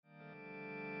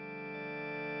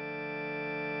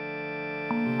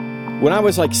When I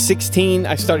was like 16,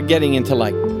 I started getting into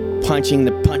like punching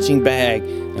the punching bag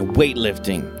and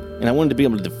weightlifting. And I wanted to be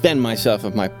able to defend myself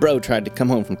if my bro tried to come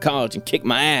home from college and kick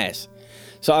my ass.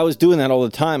 So I was doing that all the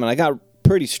time, and I got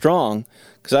pretty strong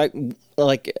because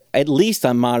at least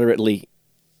I'm moderately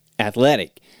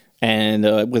athletic. And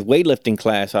with weightlifting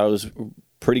class, I was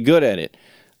pretty good at it.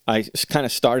 I kind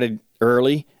of started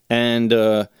early, and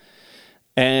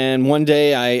one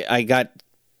day I got,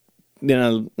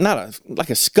 not like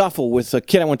a scuffle with a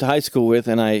kid I went to high school with,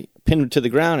 and I pinned him to the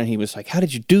ground, and he was like, "How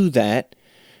did you do that?"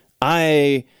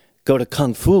 "I go to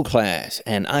Kung Fu class,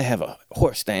 and I have a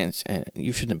horse stance, and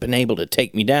you shouldn't have been able to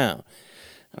take me down."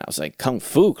 And I was like, "Kung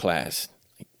Fu class?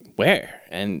 Where?"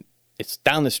 And it's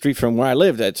down the street from where I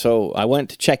lived at, so I went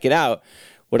to check it out.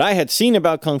 What I had seen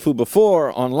about Kung Fu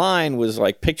before online was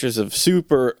like pictures of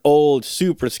super old,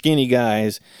 super skinny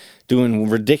guys doing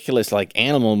ridiculous like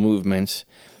animal movements,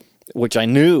 which I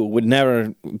knew would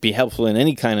never be helpful in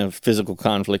any kind of physical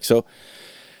conflict. So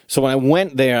when I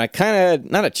went there, I kind of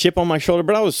had, not a chip on my shoulder,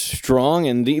 but I was strong,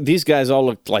 and these guys all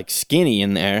looked like skinny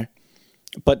in there.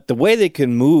 But the way they could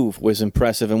move was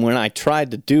impressive, and when I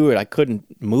tried to do it, I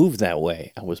couldn't move that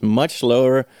way. I was much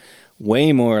slower,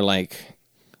 way more like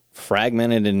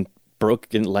fragmented and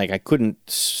broken. Like I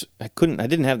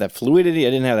didn't have that fluidity, I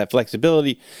didn't have that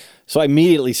flexibility. So I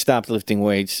immediately stopped lifting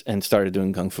weights and started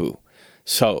doing Kung Fu.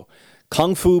 So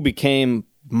Kung Fu became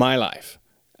my life.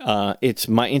 It's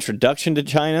my introduction to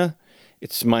China.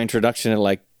 It's my introduction to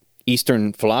like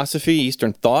Eastern philosophy,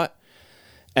 Eastern thought.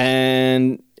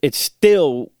 And it's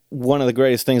still one of the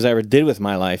greatest things I ever did with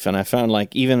my life. And I found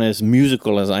like, even as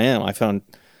musical as I am, I found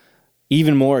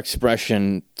even more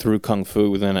expression through Kung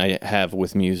Fu than I have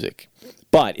with music.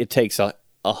 But it takes an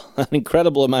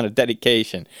incredible amount of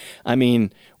dedication. I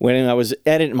mean, when I was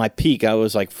at my peak, I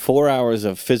was like 4 hours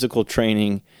of physical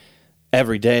training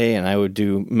every day, and I would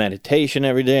do meditation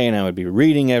every day, and I would be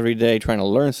reading every day, trying to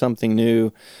learn something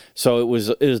new. So it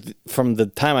was from the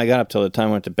time I got up till the time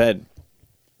I went to bed.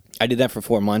 I did that for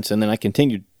 4 months, and then I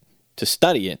continued to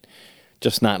study it,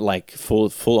 just not like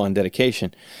full-on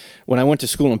dedication. When I went to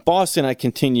school in Boston, I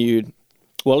continued.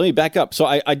 Well, let me back up. So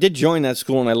I did join that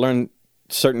school, and I learned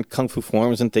certain Kung Fu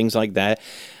forms and things like that.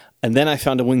 And then I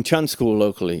found a Wing Chun school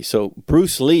locally. So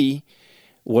Bruce Lee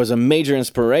was a major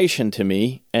inspiration to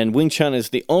me, and Wing Chun is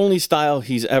the only style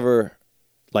he's ever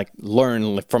like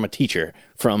learned from a teacher,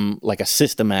 from like a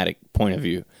systematic point of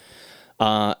view.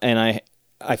 And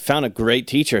I found a great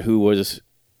teacher who was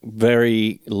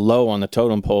very low on the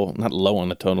totem pole, not low on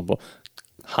the totem pole,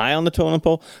 high on the totem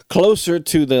pole, closer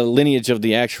to the lineage of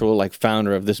the actual like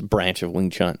founder of this branch of Wing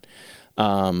Chun.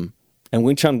 And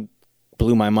Wing Chun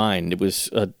blew my mind. It was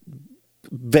a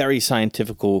very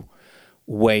scientifical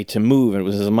way to move. It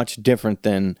was much different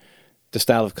than the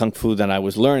style of Kung Fu that I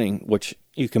was learning, which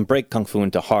you can break Kung Fu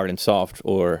into hard and soft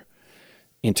or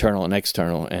internal and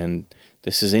external. And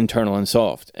this is internal and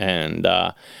soft. And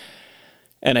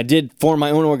I did form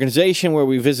my own organization where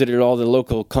we visited all the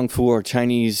local Kung Fu or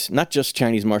Chinese, not just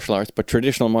Chinese martial arts, but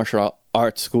traditional martial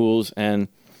arts schools. And,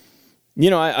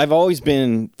 I've always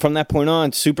been, from that point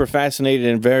on, super fascinated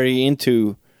and very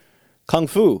into Kung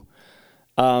Fu.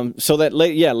 So that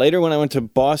later when I went to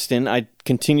Boston, I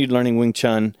continued learning Wing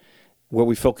Chun, where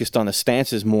we focused on the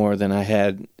stances more than I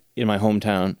had in my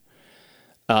hometown.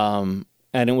 And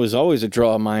it was always a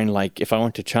draw of mine, like if I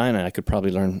went to China, I could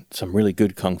probably learn some really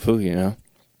good Kung Fu,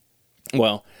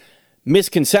 Well,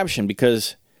 misconception,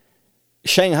 because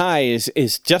Shanghai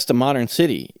is just a modern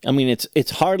city. I mean,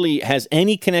 it's hardly has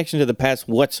any connection to the past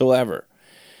whatsoever.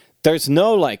 There's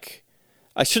no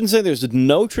I shouldn't say there's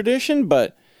no tradition,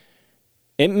 but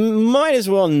it might as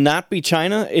well not be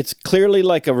China. It's clearly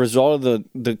like a result of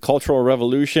the Cultural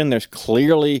Revolution. There's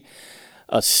clearly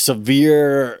a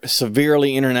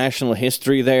severely international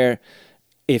history there.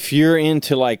 If you're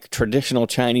into like traditional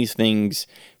Chinese things,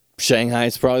 Shanghai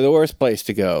is probably the worst place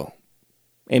to go.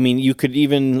 I mean, you could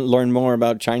even learn more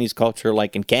about Chinese culture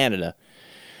like in Canada.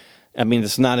 I mean,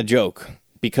 it's not a joke,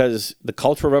 because the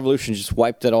Cultural Revolution just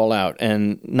wiped it all out.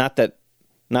 And not that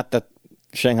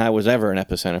Shanghai was ever an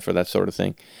epicenter for that sort of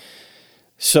thing.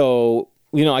 So,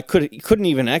 I couldn't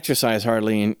even exercise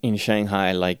hardly in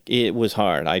Shanghai. Like, it was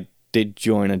hard. I did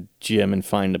join a gym and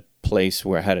find a place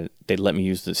where they'd let me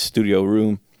use the studio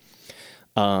room.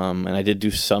 And I did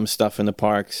do some stuff in the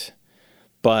parks.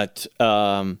 But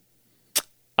I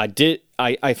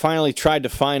finally tried to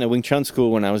find a Wing Chun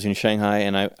school when I was in Shanghai,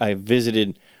 and I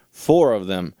visited 4 of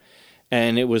them,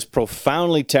 and it was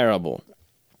profoundly terrible.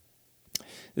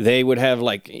 they would have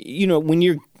like, when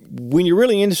you're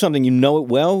really into something, you know it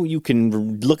well, you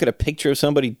can look at a picture of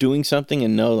somebody doing something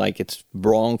and know like it's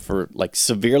wrong, for like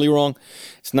severely wrong.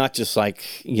 It's not just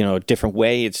like, a different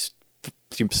way. It's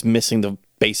just missing the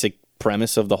basic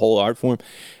premise of the whole art form.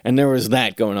 And there was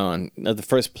that going on. The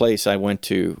first place I went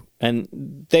to,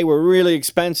 and they were really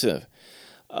expensive,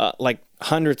 like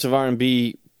hundreds of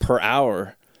RMB per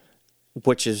hour,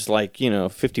 which is like,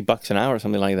 $50 an hour or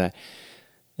something like that.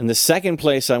 And the second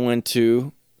place I went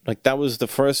to, like that was the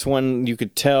first one, you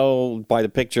could tell by the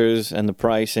pictures and the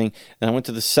pricing. And I went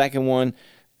to the second one,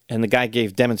 and the guy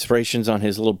gave demonstrations on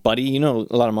his little buddy. A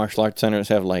lot of martial arts centers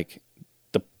have like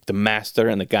the master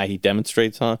and the guy he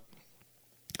demonstrates on.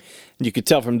 And you could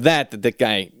tell from that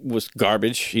guy was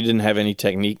garbage. He didn't have any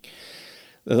technique.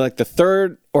 Like the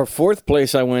third or fourth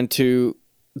place I went to,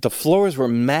 the floors were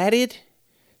matted.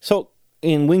 So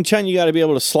in Wing Chun, you got to be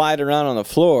able to slide around on the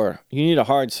floor. You need a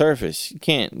hard surface. You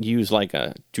can't use like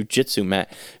a jiu-jitsu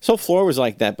mat. So floor was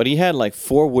like that, but he had like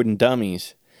 4 wooden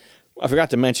dummies. I forgot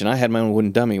to mention, I had my own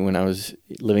wooden dummy when I was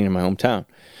living in my hometown.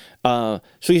 So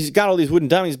he's got all these wooden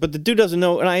dummies, but the dude doesn't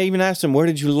know. And I even asked him, where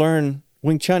did you learn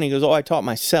Wing Chun? He goes, I taught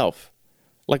myself.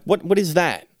 Like, what is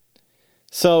that?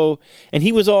 So, and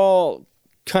he was all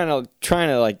kind of trying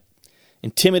to like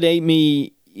intimidate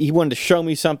me. He wanted to show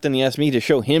me something. He asked me to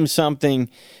show him something.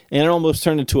 And it almost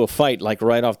turned into a fight, like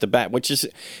right off the bat,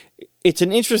 it's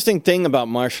an interesting thing about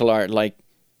martial art, like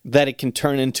that it can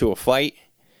turn into a fight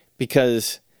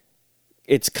because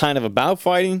it's kind of about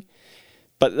fighting.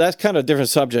 But that's kind of a different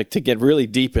subject to get really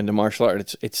deep into martial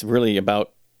art. It's really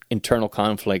about internal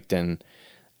conflict and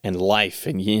life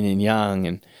and yin and yang,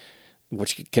 and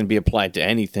which can be applied to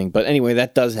anything. But anyway,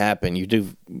 that does happen. It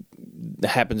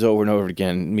happens over and over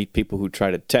again. Meet people who try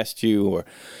to test you, or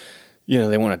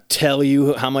they want to tell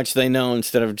you how much they know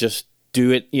instead of just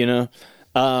do it.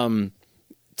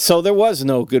 So there was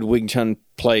no good Wing Chun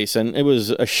place, and it was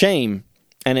a shame.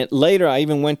 And later, I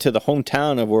even went to the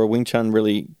hometown of where Wing Chun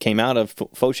really came out of,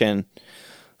 Foshan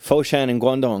in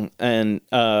Guangdong, and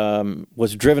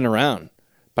was driven around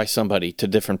by somebody to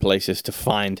different places to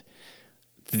find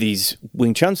these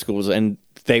Wing Chun schools, and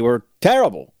they were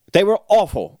terrible. They were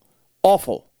awful.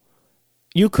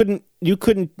 You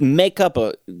couldn't make up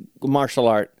a martial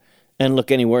art and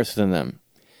look any worse than them.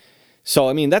 So,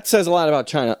 I mean, that says a lot about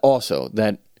China also,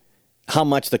 that how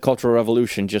much the Cultural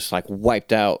Revolution just like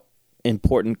wiped out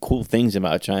important, cool things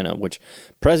about China, which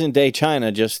present day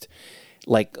China just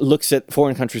like looks at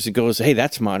foreign countries and goes, hey,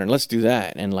 that's modern, let's do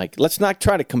that. And like, let's not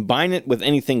try to combine it with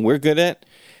anything we're good at.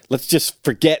 Let's just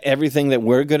forget everything that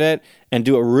we're good at and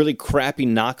do a really crappy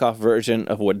knockoff version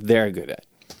of what they're good at.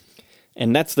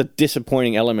 And that's the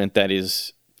disappointing element that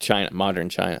is China, modern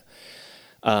China.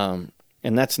 And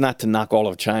that's not to knock all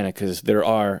of China, because there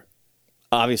are,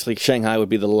 obviously Shanghai would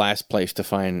be the last place to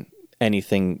find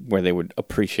anything where they would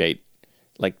appreciate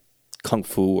like kung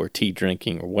fu or tea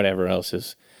drinking or whatever else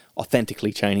is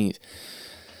authentically Chinese.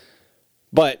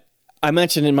 But I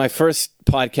mentioned in my first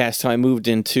podcast how I moved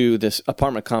into this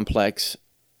apartment complex,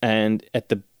 and at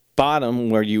the bottom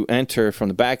where you enter from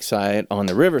the backside on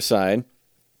the riverside,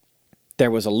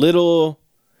 there was a little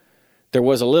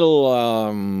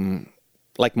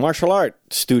like martial art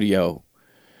studio.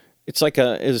 It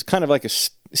was kind of like a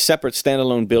separate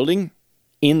standalone building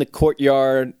in the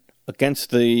courtyard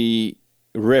against the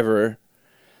river,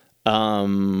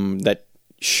 that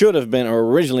should have been, or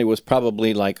originally was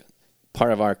probably like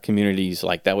part of our communities.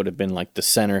 Like that would have been like the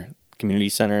center, community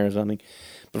center or something.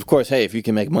 But of course, hey, if you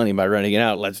can make money by renting it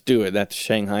out, let's do it. That's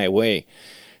Shanghai way.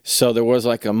 So there was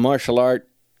like a martial art,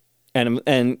 and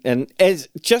as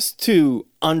just to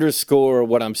underscore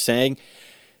what I'm saying,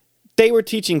 they were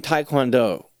teaching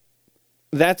Taekwondo.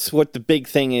 That's what the big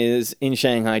thing is in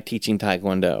Shanghai, teaching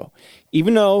Taekwondo.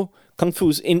 Even though Kung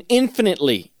Fu's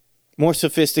infinitely more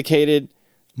sophisticated,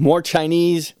 more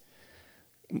Chinese,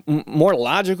 more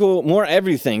logical, more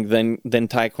everything than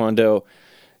Taekwondo,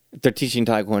 they're teaching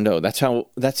Taekwondo.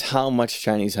 That's how much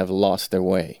Chinese have lost their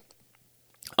way.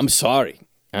 I'm sorry,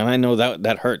 and I know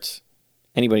that hurts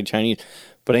anybody Chinese,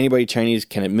 but anybody Chinese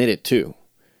can admit it too.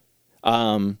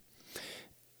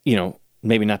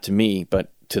 Maybe not to me,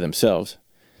 but to themselves.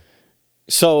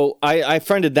 So I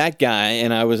friended that guy,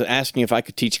 and I was asking if I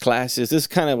could teach classes. This is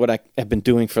kind of what I have been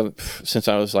doing since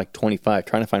I was like 25,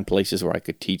 trying to find places where I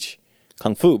could teach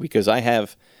Kung Fu, because I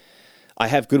have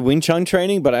good Wing Chun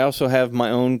training, but I also have my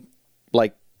own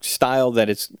like style that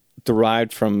it's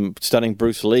derived from studying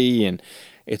Bruce Lee, and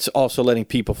it's also letting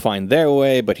people find their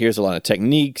way. But here's a lot of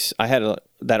techniques. I had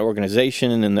that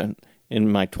organization in the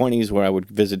in my 20s where I would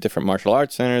visit different martial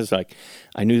arts centers. Like,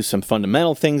 I knew some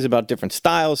fundamental things about different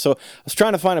styles. So I was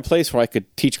trying to find a place where I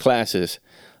could teach classes.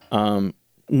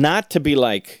 Not to be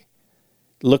like,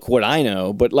 look what I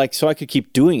know, but like so I could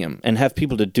keep doing them and have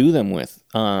people to do them with.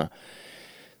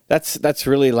 That's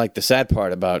really like the sad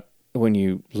part about when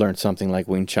you learn something like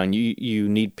Wing Chun. You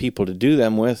need people to do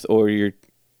them with, or you're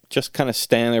just kind of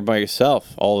standing there by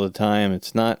yourself all the time.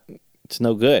 It's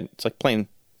no good. It's like playing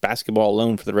basketball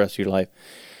alone for the rest of your life.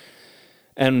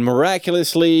 And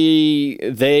miraculously,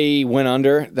 they went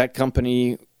under, that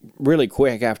company, really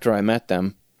quick after I met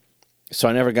them. So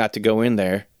I never got to go in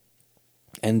there.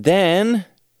 And then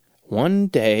one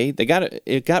day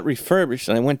it got refurbished,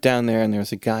 and I went down there, and there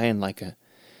was a guy in like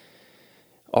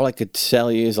all I could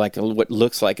tell you is like what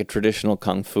looks like a traditional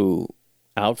kung fu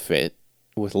outfit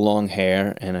with long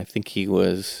hair, and I think he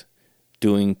was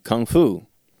doing kung fu.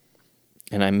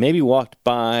 And I maybe walked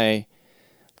by, I'm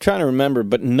trying to remember,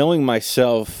 but knowing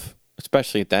myself,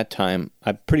 especially at that time,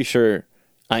 I'm pretty sure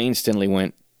I instantly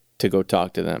went to go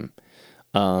talk to them.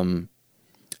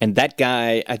 And that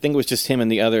guy, I think it was just him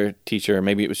and the other teacher, or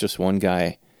maybe it was just one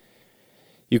guy.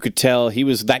 You could tell he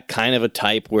was that kind of a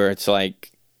type where it's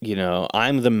like, you know,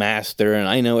 I'm the master and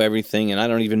I know everything and I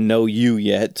don't even know you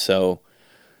yet. So,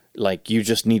 like, you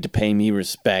just need to pay me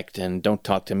respect and don't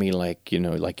talk to me like you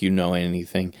know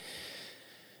anything.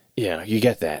 Yeah, you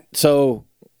get that. So,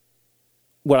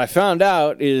 what I found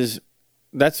out is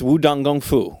that's Wudang Kung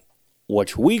Fu,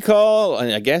 which we call,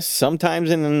 I guess sometimes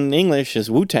in English,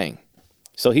 is Wu-Tang.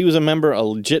 So he was a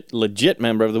legit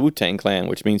member of the Wu-Tang Clan,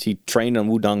 which means he trained on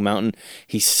Wudang Mountain.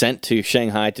 He's sent to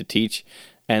Shanghai to teach,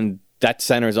 and that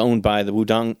center is owned by the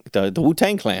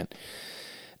Wu-Tang Clan.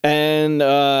 And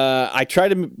I tried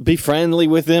to be friendly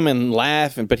with him and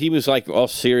laugh, but he was like all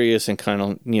serious and kind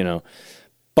of, you know.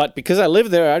 But because I lived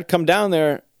there, I'd come down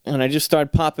there, and I just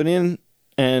started popping in,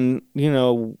 and, you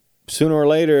know, sooner or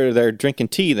later, they're drinking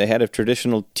tea. They had a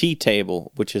traditional tea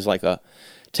table, which is like a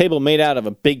table made out of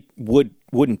a big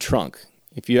wooden trunk.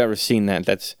 If you've ever seen that,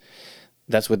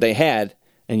 that's what they had.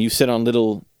 And you sit on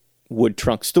little wood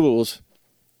trunk stools,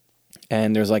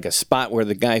 and there's like a spot where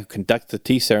the guy who conducts the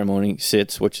tea ceremony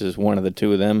sits, which is one of the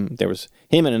two of them. There was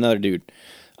him and another dude.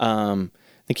 I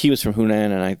think he was from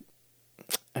Hunan, and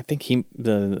I think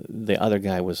the other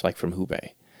guy was like from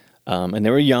Hubei. And they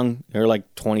were young. They were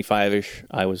like 25-ish.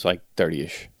 I was like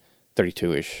 30-ish,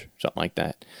 32-ish, something like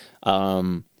that.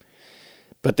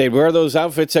 But they'd wear those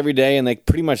outfits every day, and they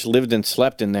pretty much lived and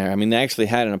slept in there. I mean, they actually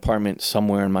had an apartment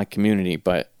somewhere in my community,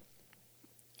 but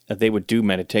they would do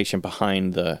meditation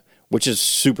behind which is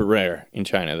super rare in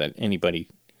China that anybody,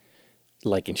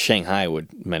 like in Shanghai,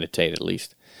 would meditate at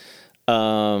least.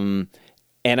 And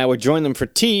I would join them for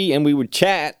tea, and we would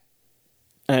chat,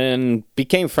 and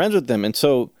became friends with them. And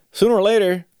so sooner or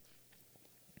later,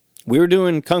 we were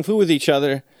doing kung fu with each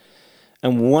other.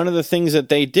 And one of the things that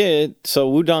they did,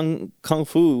 so Wudang Kung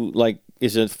Fu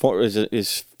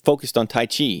is focused on Tai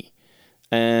Chi,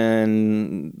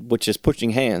 and which is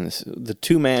pushing hands. The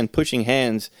two-man pushing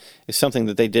hands is something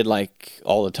that they did like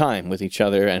all the time with each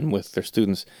other and with their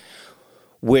students,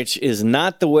 which is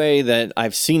not the way that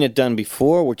I've seen it done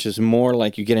before, which is more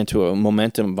like you get into a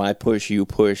momentum of I push, you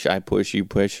push, I push, you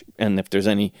push, and if there's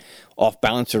any off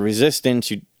balance or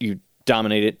resistance, you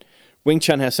dominate it. Wing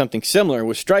Chun has something similar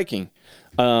with striking.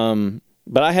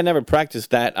 But I had never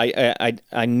practiced that.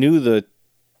 I knew the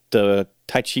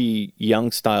Tai Chi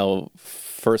Yang style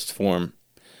first form,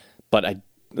 but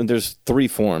there's 3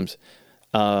 forms.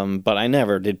 But I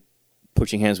never did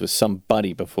pushing hands with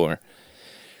somebody before.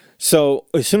 So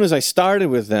as soon as I started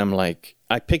with them, like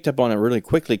I picked up on it really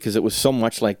quickly because it was so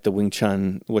much like the Wing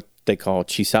Chun, what they call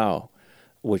Chi Sao,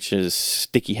 which is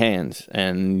sticky hands,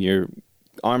 and your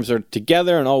arms are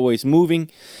together and always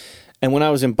moving. And when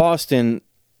I was in Boston,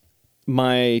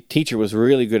 my teacher was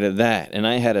really good at that, and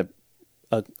I had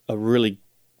a really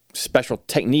special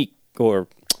technique, or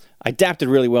I adapted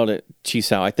really well to Chi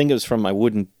Sao. I think it was from my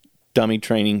wooden dummy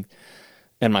training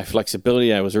and my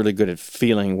flexibility. I was really good at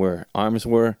feeling where arms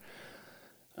were.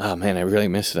 Oh man, I really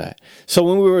missed that. So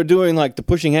when we were doing like the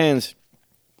pushing hands,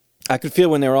 I could feel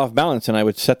when they were off balance, and I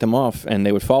would set them off, and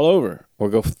they would fall over or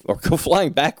go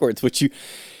flying backwards, which you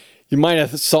might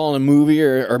have saw in a movie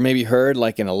or maybe heard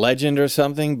like in a legend or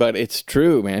something, but it's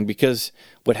true, man, because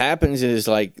what happens is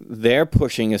like they're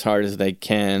pushing as hard as they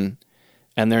can,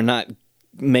 and they're not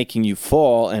making you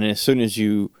fall, and as soon as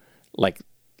you like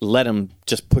let them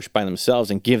just push by themselves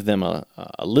and give them a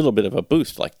little bit of a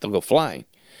boost, like they'll go flying.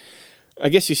 I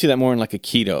guess you see that more in like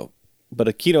Aikido, but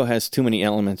Aikido has too many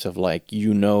elements of like,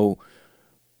 you know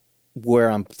where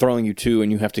I'm throwing you to,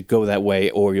 and you have to go that way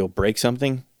or you'll break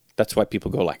something. That's why people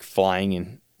go like flying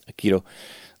in Aikido.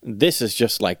 This is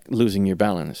just like losing your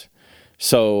balance.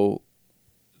 So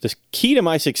the key to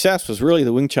my success was really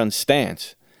the Wing Chun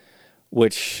stance,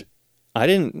 which I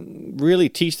didn't really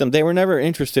teach them. They were never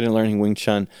interested in learning Wing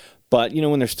Chun. But,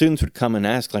 when their students would come and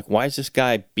ask, like, why is this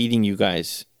guy beating you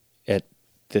guys at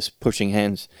this pushing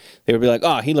hands? They would be like,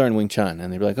 oh, he learned Wing Chun.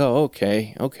 And they'd be like, oh,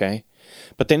 okay.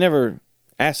 But they never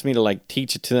asked me to, like,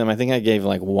 teach it to them. I think I gave,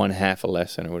 like, 1/2 a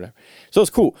lesson or whatever. So it's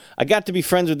cool. I got to be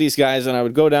friends with these guys, and I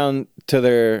would go down to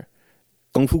their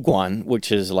Kung Fu Guan, which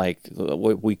is, like,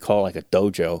 what we call, like, a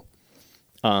dojo.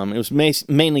 It was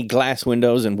mainly glass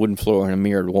windows and wooden floor and a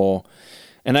mirrored wall.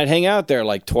 And I'd hang out there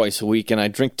like twice a week, and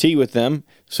I'd drink tea with them.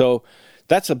 So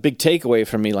that's a big takeaway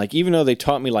for me. Like, even though they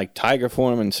taught me like tiger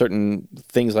form and certain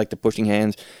things like the pushing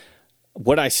hands,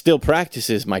 what I still practice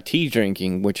is my tea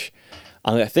drinking, which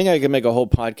I think I could make a whole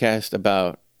podcast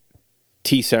about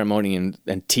tea ceremony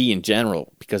and tea in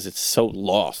general, because it's so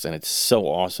lost and it's so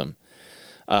awesome.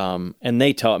 And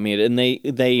they taught me it, and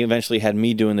they eventually had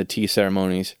me doing the tea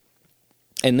ceremonies.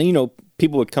 And then,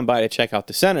 people would come by to check out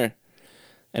the center,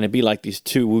 and it'd be like these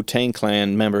 2 Wu-Tang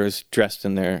Clan members dressed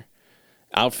in their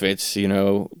outfits,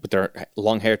 with their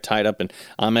long hair tied up, and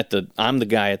I'm the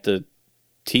guy at the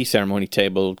tea ceremony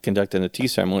table conducting the tea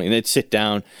ceremony, and they'd sit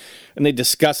down and they'd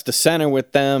discuss the center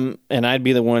with them, and I'd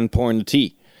be the one pouring the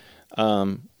tea.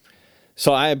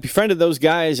 So I befriended those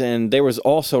guys, and there was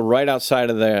also right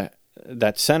outside of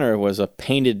that center was a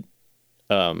painted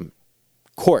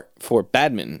court for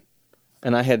badminton.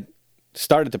 And I had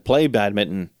started to play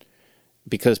badminton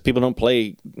because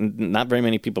not very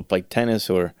many people play tennis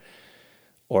or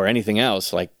anything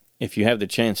else. Like, if you have the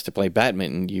chance to play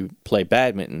badminton, you play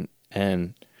badminton.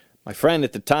 And my friend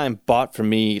at the time bought for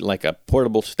me like a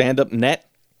portable stand-up net.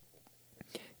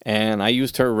 And I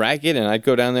used her racket, and I'd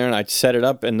go down there and I'd set it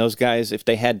up. And those guys, if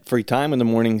they had free time in the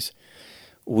mornings,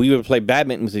 we would play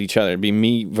badminton with each other. It'd be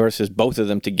me versus both of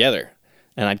them together.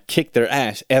 And I'd kick their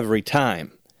ass every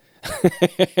time.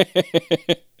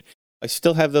 I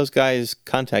still have those guys'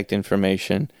 contact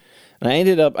information. And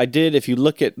if you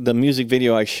look at the music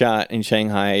video I shot in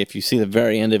Shanghai, if you see the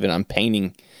very end of it, I'm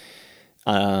painting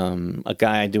a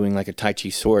guy doing like a Tai Chi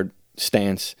sword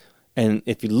stance. And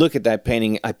if you look at that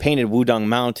painting, I painted Wudang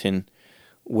Mountain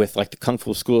with like the Kung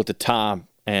Fu school at the top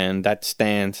and that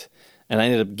stance. And I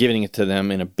ended up giving it to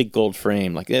them in a big gold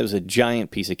frame. Like, it was a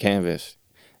giant piece of canvas.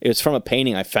 It was from a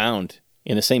painting I found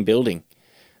in the same building.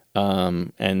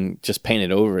 And just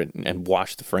painted over it and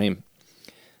washed the frame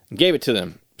and gave it to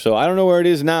them. So I don't know where it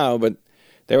is now, but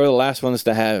they were the last ones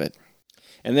to have it.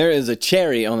 And there is a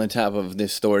cherry on the top of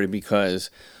this story, because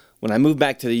when I moved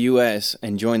back to the U.S.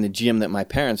 and joined the gym that my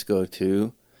parents go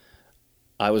to,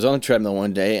 I was on the treadmill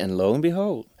one day, and lo and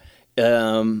behold,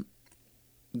 the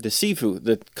Sifu,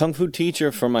 the Kung Fu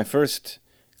teacher for my first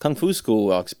Kung Fu school,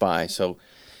 walks by. So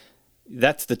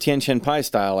that's the Tian Shan Pai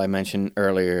style I mentioned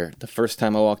earlier. The first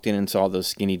time I walked in and saw those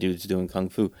skinny dudes doing Kung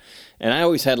Fu. And I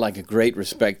always had like a great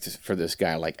respect for this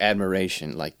guy, like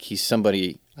admiration. Like, he's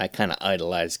somebody I kind of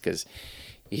idolize because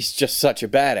he's just such a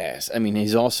badass. I mean,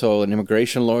 he's also an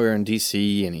immigration lawyer in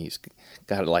D.C., and he's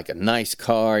got like a nice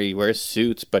car. He wears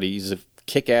suits, but he's a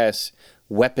kick-ass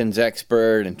weapons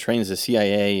expert and trains the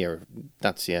CIA, or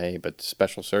not CIA, but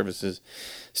special services,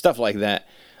 stuff like that.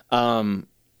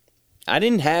 I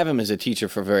didn't have him as a teacher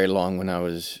for very long when I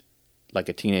was like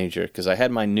a teenager, because I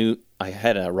had a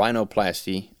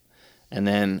rhinoplasty, and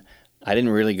then I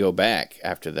didn't really go back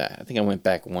after that. I think I went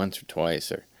back once or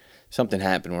twice, or something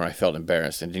happened where I felt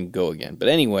embarrassed and didn't go again. But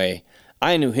anyway,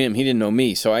 I knew him, he didn't know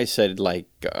me, so I said, like,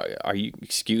 are you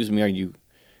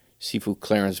Sifu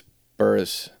Clarence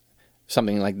Burris,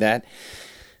 something like that?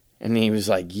 And he was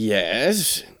like,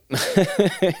 yes.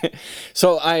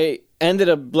 So I ended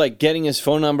up like getting his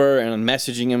phone number and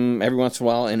messaging him every once in a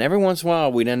while, and every once in a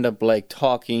while we'd end up like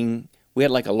talking. We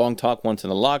had like a long talk once in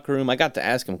the locker room. I got to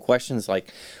ask him questions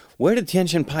like, where did Tian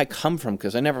Shan Pai come from?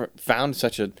 Because I never found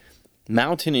such a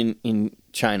mountain in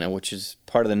China, which is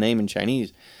part of the name in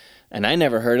Chinese, and I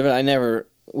never heard of it. I never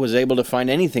was able to find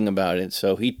anything about it.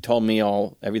 So he told me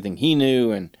everything he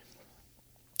knew, and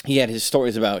he had his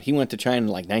stories about, he went to China in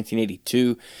like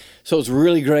 1982. So it was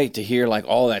really great to hear like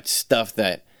all that stuff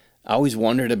that I always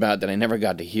wondered about that I never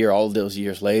got to hear all those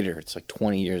years later. It's like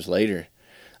 20 years later.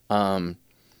 And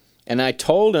I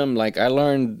told him, like, I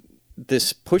learned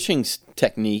this pushing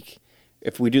technique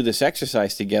if we do this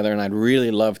exercise together, and I'd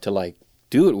really love to like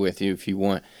do it with you if you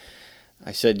want.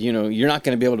 I said, you're not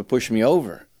going to be able to push me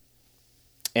over.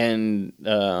 And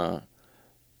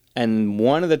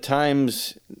one of the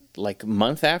times, like a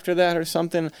month after that or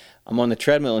something, I'm on the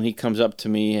treadmill, and he comes up to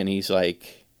me, and he's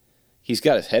he's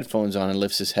got his headphones on and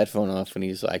lifts his headphone off, and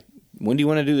he's like, when do you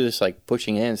want to do this, like,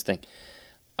 pushing hands thing?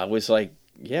 I was like,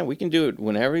 yeah, we can do it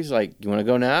whenever. He's like, you want to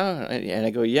go now? And I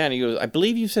go, yeah. And he goes, I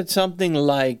believe you said something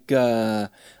like, I'm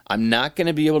not going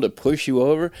to be able to push you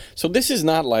over. So this is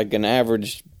not like an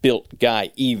average built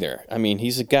guy either. I mean,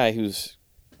 he's a guy who's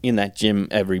in that gym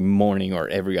every morning or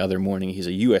every other morning. He's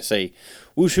a USA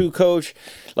Wushu coach.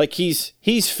 Like, he's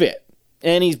fit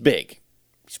and he's big.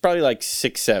 He's probably like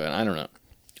 6'7". I don't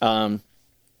know.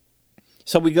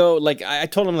 So we go, like, I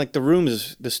told him, like,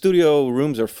 the studio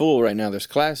rooms are full right now. There's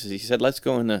classes. He said, let's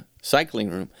go in the cycling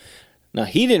room. Now,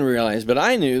 he didn't realize, but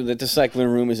I knew that the cycling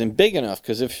room isn't big enough,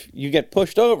 because if you get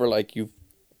pushed over, like, you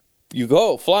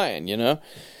go flying, you know?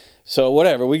 So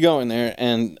whatever, we go in there,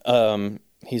 and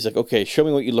he's like, okay, show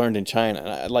me what you learned in China.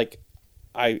 And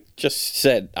I just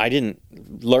said, I didn't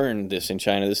learn this in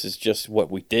China. This is just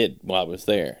what we did while I was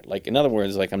there. Like, in other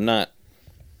words, like, I'm not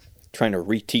trying to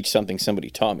reteach something somebody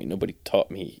taught me. Nobody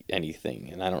taught me anything,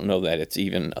 and I don't know that it's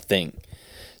even a thing.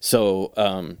 So,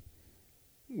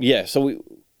 yeah, so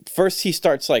first he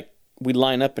starts, like, we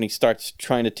line up and he starts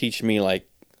trying to teach me, like,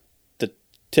 the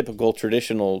typical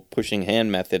traditional pushing hand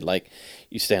method, like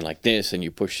you stand like this and you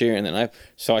push here, and then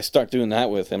I start doing that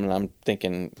with him, and I'm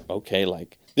thinking, okay,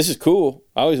 like, this is cool.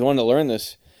 I always wanted to learn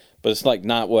this, but it's like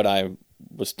not what I'm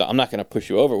not going to push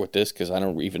you over with this, because I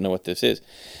don't even know what this is.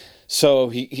 So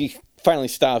he finally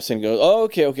stops and goes, oh,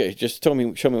 okay, just show me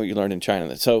what you learned in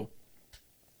China. So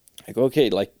I go, okay,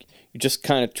 like, you just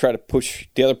kind of try to push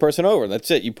the other person over. That's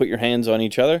it. You put your hands on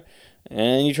each other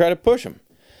and you try to push them.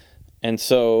 And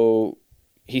so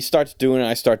he starts doing it.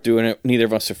 I start doing it. Neither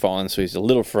of us are falling, so he's a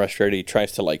little frustrated. He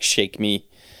tries to, like, shake me.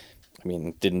 I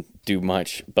mean, didn't do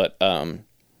much, but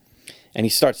and he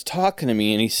starts talking to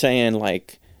me, and he's saying,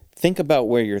 like, think about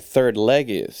where your third leg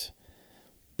is.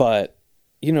 But,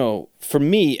 you know, for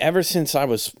me, ever since I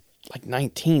was like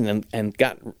 19 and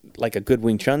got like a good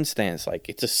Wing Chun stance, like,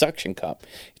 it's a suction cup.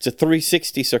 It's a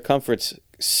 360 circumference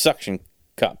suction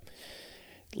cup.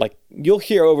 Like, you'll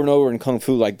hear over and over in Kung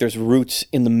Fu, like, there's roots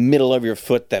in the middle of your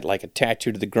foot that, like, attach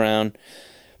you to the ground.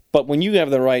 But when you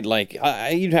have the right, like,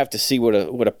 you'd have to see what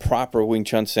a proper Wing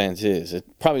Chun stance is. It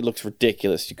probably looks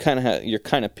ridiculous. You're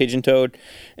kind of pigeon-toed,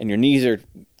 and your knees are,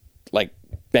 like,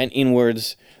 bent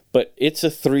inwards. But it's a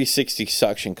 360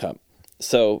 suction cup.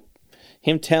 So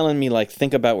him telling me, like,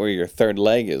 think about where your third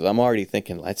leg is, I'm already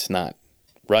thinking, that's not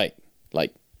right.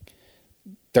 Like,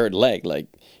 third leg, like,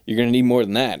 you're going to need more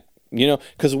than that. You know,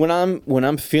 because when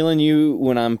I'm feeling you,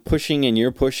 when I'm pushing and you're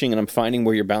pushing and I'm finding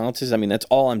where your balance is, I mean, that's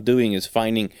all I'm doing is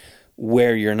finding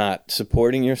where you're not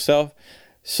supporting yourself.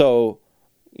 So,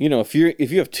 you know, if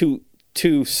you have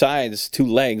two sides, two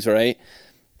legs, right?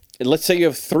 Let's say you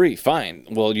have 3, fine.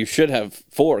 Well, you should have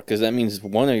 4, because that means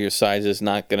one of your sides is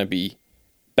not going to be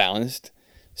balanced.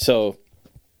 So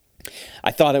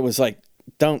I thought it was like,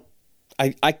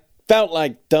 I felt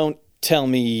like, don't tell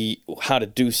me how to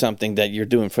do something that you're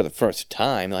doing for the first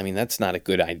time. I mean, that's not a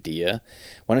good idea.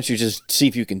 Why don't you just see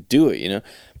if you can do it, you know?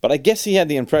 But I guess he had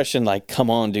the impression, like, come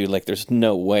on, dude, like, there's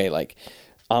no way. Like,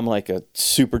 I'm like a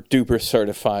super duper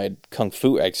certified Kung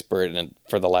Fu expert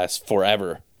for the last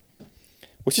forever.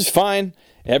 Which is fine.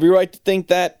 Every right to think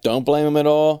that. Don't blame him at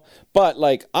all. But,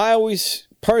 like, I always,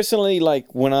 personally,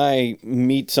 like, when I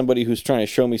meet somebody who's trying to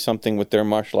show me something with their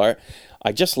martial art,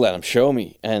 I just let them show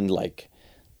me. And, like,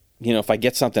 you know, if I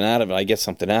get something out of it, I get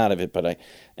something out of it. But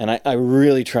I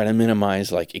really try to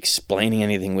minimize, like, explaining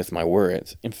anything with my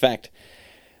words. In fact,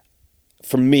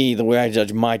 for me, the way I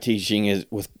judge my teaching is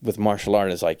with martial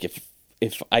art is, like,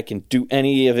 if I can do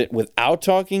any of it without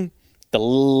talking, the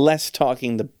less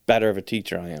talking, the better of a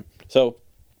teacher I am. So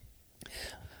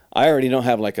I already don't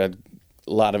have, like, a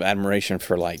lot of admiration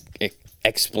for, like,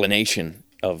 explanation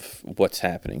of what's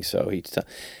happening. So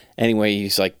anyway,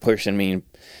 he's like pushing me.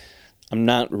 I'm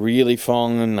not really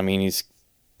falling. I mean,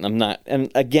 I'm not.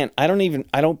 And again, I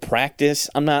don't practice.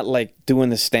 I'm not, like, doing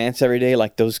the stance every day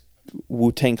like those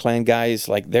Wu-Tang Clan guys.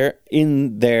 Like, they're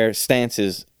in their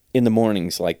stances in the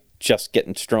mornings, like, just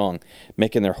getting strong,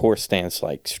 making their horse stance,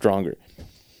 like, stronger.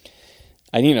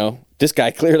 And, you know, this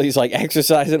guy clearly is, like,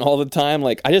 exercising all the time.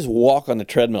 Like, I just walk on the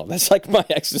treadmill. That's, like, my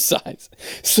exercise.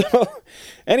 So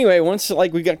anyway, once,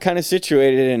 like, we got kind of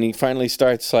situated and he finally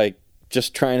starts, like,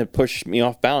 just trying to push me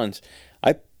off balance,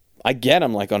 I get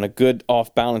him, like, on a good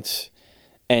off balance,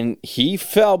 and he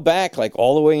fell back, like,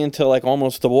 all the way into, like,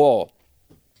 almost the wall.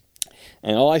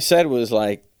 And all I said was,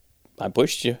 like, I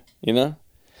pushed you, you know?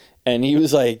 And he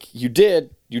was like, you did.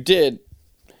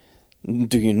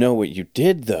 do you know what you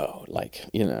did though? Like,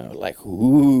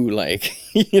 ooh, like,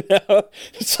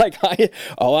 it's like,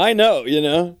 I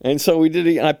know, And so we did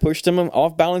it, and I pushed him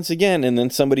off balance again. And then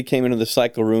somebody came into the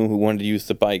cycle room who wanted to use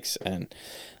the bikes, and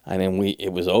then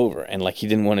it was over. And like, he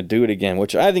didn't want to do it again,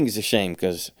 which I think is a shame,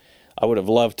 because I would have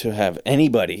loved to have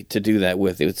anybody to do that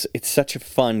with. It's such a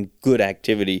fun, good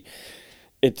activity.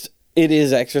 It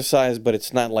is exercise, but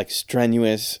it's not like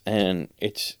strenuous, and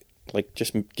it's like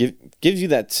just gives you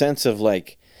that sense of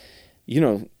like,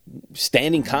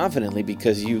 standing confidently,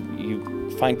 because you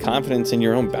find confidence in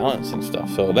your own balance and stuff.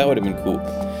 So that would have been cool.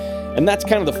 And that's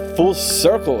kind of the full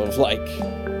circle of like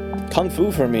Kung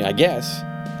Fu for me, I guess.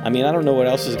 I mean, I don't know what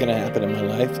else is going to happen in my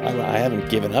life. I haven't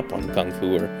given up on Kung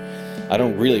Fu, or I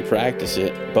don't really practice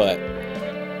it, but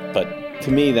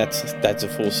to me that's a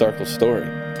full circle story.